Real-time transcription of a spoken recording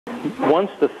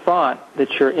once the thought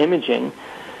that you're imaging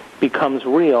becomes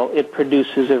real, it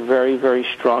produces a very, very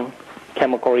strong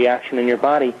chemical reaction in your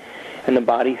body, and the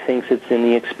body thinks it's in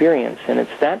the experience. And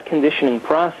it's that conditioning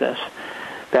process,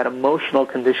 that emotional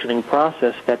conditioning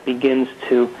process, that begins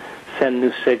to send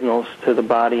new signals to the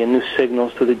body and new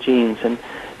signals to the genes and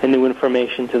new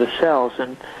information to the cells.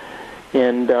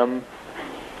 And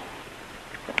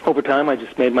over time, I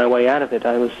just made my way out of it.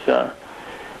 I was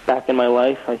back in my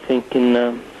life, I think, in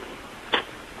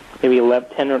maybe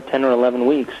 10 or 11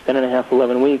 weeks, 10 and a half,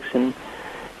 11 weeks, and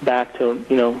back to,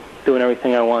 doing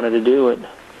everything I wanted to do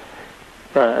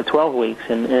at 12 weeks.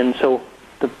 And so,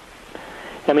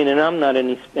 and I'm not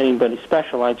anybody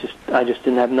special. I just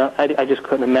didn't have I just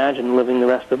couldn't imagine living the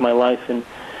rest of my life and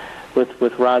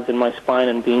with rods in my spine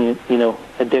and being,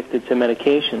 addicted to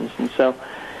medications. And so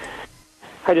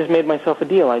I just made myself a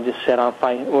deal. I just said,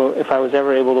 if I was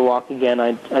ever able to walk again,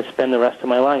 I'd spend the rest of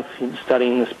my life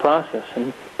studying this process,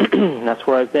 and that's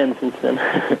where I've been since then.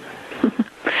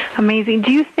 Amazing.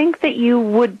 Do you think that you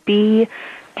would be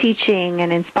teaching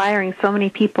and inspiring so many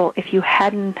people if you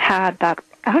hadn't had that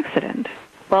accident?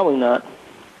 Probably not.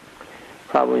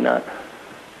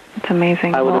 It's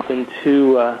amazing. I would have been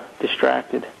too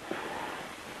distracted.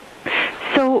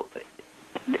 So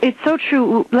it's so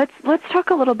true. Let's talk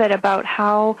a little bit about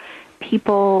how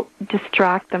people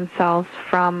distract themselves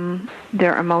from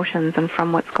their emotions and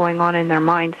from what's going on in their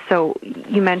mind. So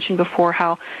you mentioned before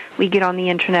how we get on the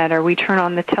internet or we turn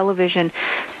on the television.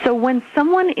 So when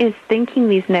someone is thinking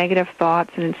these negative thoughts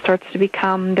and it starts to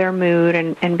become their mood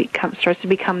and starts to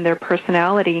become their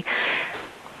personality,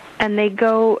 and they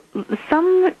go,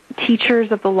 some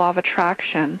teachers of the law of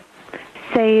attraction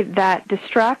say that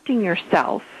distracting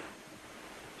yourself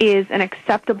is an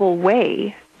acceptable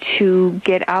way to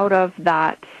get out of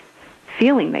that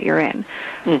feeling that you're in.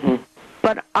 Mm-hmm.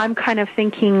 But I'm kind of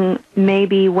thinking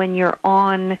maybe when you're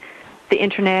on the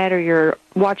internet or you're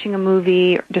watching a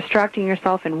movie, or distracting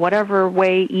yourself in whatever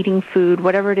way, eating food,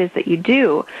 whatever it is that you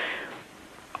do,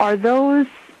 are those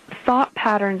thought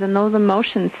patterns and those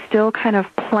emotions still kind of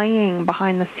playing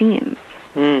behind the scenes?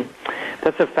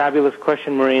 That's a fabulous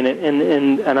question, Maureen,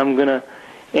 and I'm going to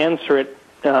answer it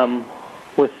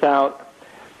without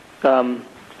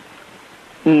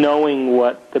knowing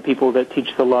what the people that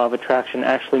teach the law of attraction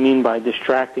actually mean by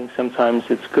distracting. Sometimes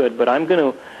it's good, but I'm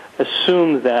going to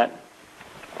assume that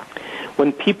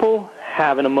when people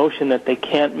have an emotion that they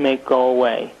can't make go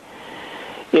away,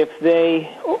 if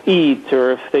they eat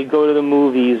or if they go to the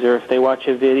movies or if they watch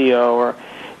a video or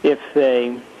if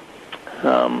they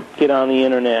get on the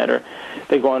internet or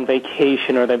they go on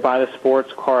vacation or they buy the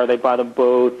sports car, they buy the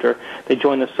boat, or they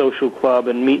join the social club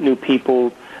and meet new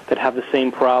people that have the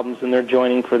same problems and they're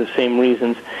joining for the same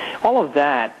reasons. All of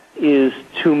that is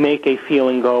to make a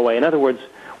feeling go away. In other words,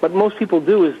 what most people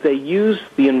do is they use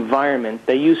the environment,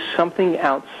 they use something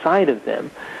outside of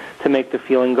them to make the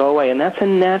feeling go away, and that's a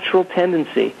natural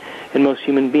tendency in most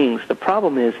human beings. The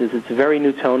problem is it's very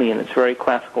Newtonian, it's very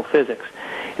classical physics.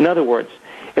 In other words,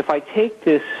 if I take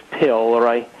this pill or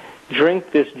I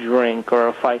drink this drink or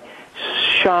if I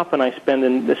shop and I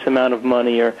spend this amount of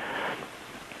money or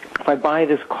if I buy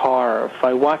this car or if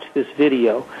I watch this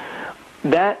video,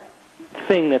 that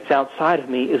thing that's outside of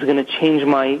me is going to change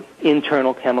my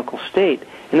internal chemical state,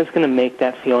 and it's going to make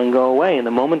that feeling go away. And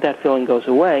the moment that feeling goes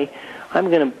away, I'm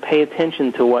going to pay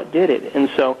attention to what did it. And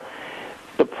so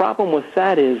the problem with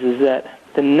that is that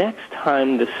the next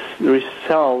time the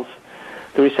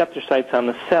receptor sites on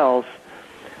the cells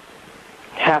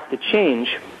have to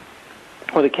change,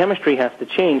 or the chemistry has to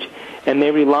change, and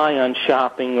they rely on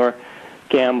shopping or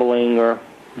gambling or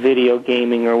video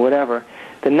gaming or whatever,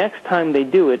 the next time they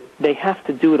do it, they have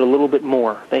to do it a little bit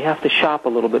more. They have to shop a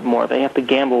little bit more. They have to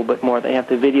gamble a little bit more. They have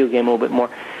to video game a little bit more.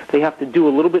 They have to do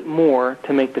a little bit more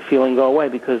to make the feeling go away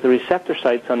because the receptor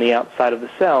sites on the outside of the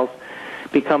cells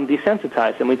become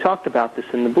desensitized. And we talked about this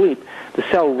in the Bleep. The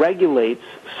cell regulates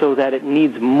so that it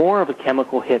needs more of a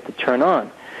chemical hit to turn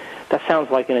on. That sounds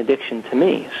like an addiction to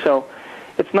me. So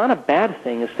it's not a bad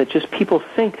thing. It's that just people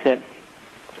think that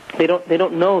they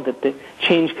don't know that the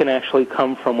change can actually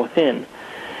come from within.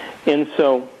 And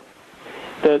so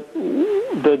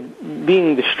the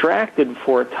being distracted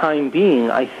for a time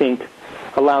being, I think,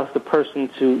 allows the person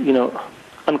to,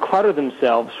 unclutter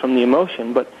themselves from the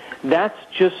emotion, but that's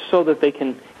just so that they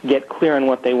can get clear on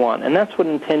what they want. And that's what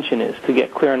intention is, to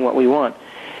get clear on what we want.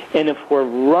 And if we're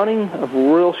running a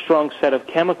real strong set of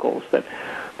chemicals that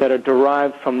are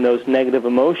derived from those negative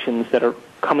emotions that are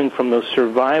coming from those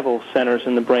survival centers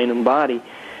in the brain and body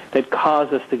that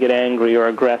cause us to get angry or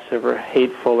aggressive or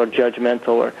hateful or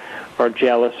judgmental or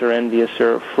jealous or envious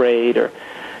or afraid or,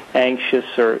 anxious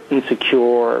or insecure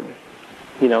or,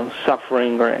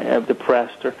 suffering or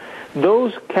depressed, or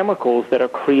those chemicals that are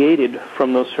created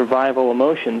from those survival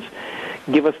emotions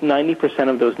give us 90%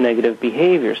 of those negative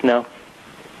behaviors. Now,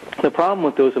 the problem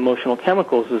with those emotional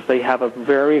chemicals is they have a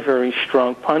very, very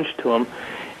strong punch to them,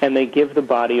 and they give the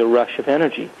body a rush of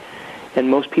energy. And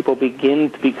most people begin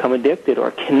to become addicted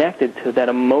or connected to that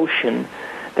emotion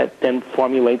that then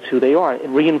formulates who they are. It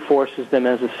reinforces them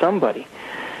as a somebody.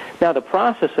 Now, the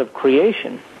process of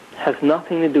creation has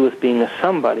nothing to do with being a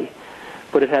somebody,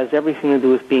 but it has everything to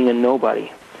do with being a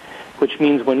nobody, which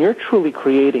means when you're truly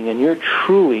creating and you're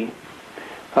truly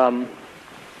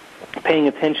paying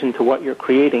attention to what you're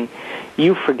creating,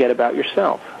 you forget about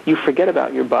yourself. You forget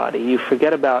about your body. You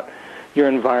forget about your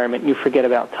environment. You forget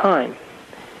about time.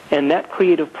 And that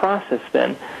creative process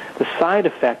then, the side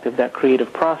effect of that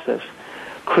creative process,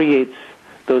 creates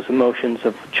those emotions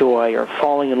of joy or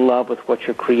falling in love with what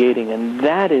you're creating. And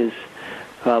that is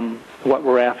what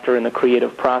we're after in the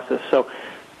creative process. So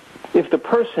if the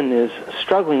person is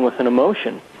struggling with an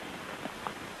emotion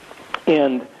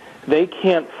and they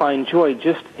can't find joy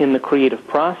just in the creative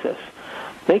process,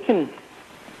 they can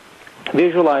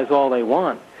visualize all they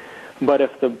want, but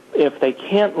if they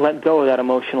can't let go of that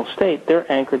emotional state,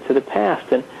 they're anchored to the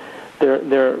past, and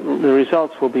the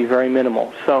results will be very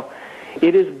minimal. So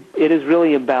it is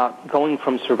really about going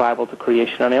from survival to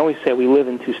creation. And I always say we live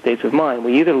in two states of mind.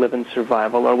 We either live in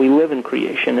survival or we live in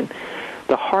creation. And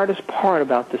the hardest part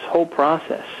about this whole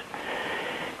process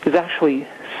is actually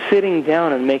sitting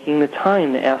down and making the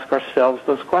time to ask ourselves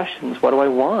those questions. What do I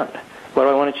want? What do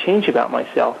I want to change about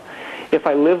myself? If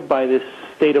I live by this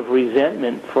state of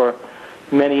resentment for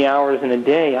many hours in a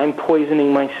day, I'm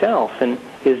poisoning myself. And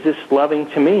is this loving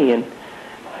to me? And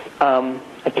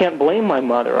I can't blame my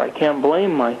mother. I can't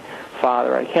blame my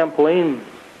father. I can't blame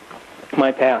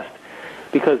my past,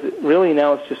 because really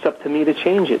now it's just up to me to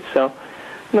change it. So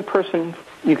the person,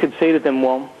 you could say to them,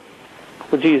 well,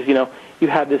 geez, you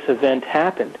had this event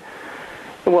happen.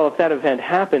 Well, if that event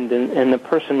happened and the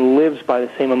person lives by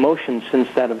the same emotions since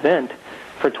that event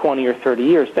for 20 or 30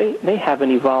 years, they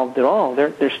haven't evolved at all.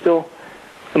 They're still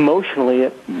emotionally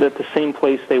at the same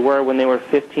place they were when they were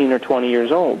 15 or 20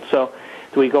 years old. So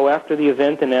do we go after the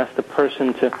event and ask the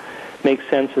person to make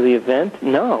sense of the event?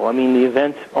 No. I mean, the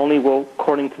event only will,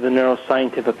 according to the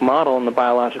neuroscientific model and the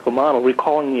biological model,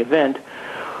 recalling the event,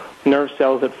 nerve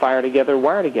cells that fire together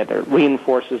wire together. It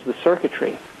reinforces the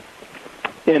circuitry.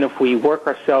 And if we work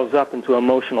ourselves up into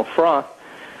emotional froth,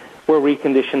 we're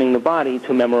reconditioning the body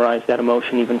to memorize that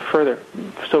emotion even further.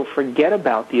 So forget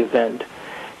about the event.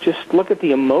 Just look at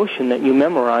the emotion that you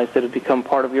memorized that has become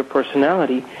part of your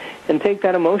personality, and take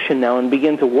that emotion now and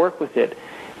begin to work with it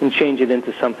and change it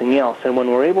into something else. And when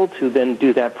we're able to then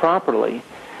do that properly,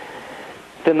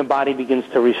 then the body begins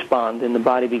to respond, and the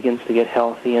body begins to get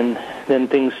healthy, and then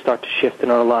things start to shift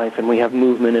in our life, and we have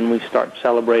movement, and we start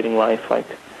celebrating life like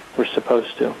we're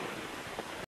supposed to.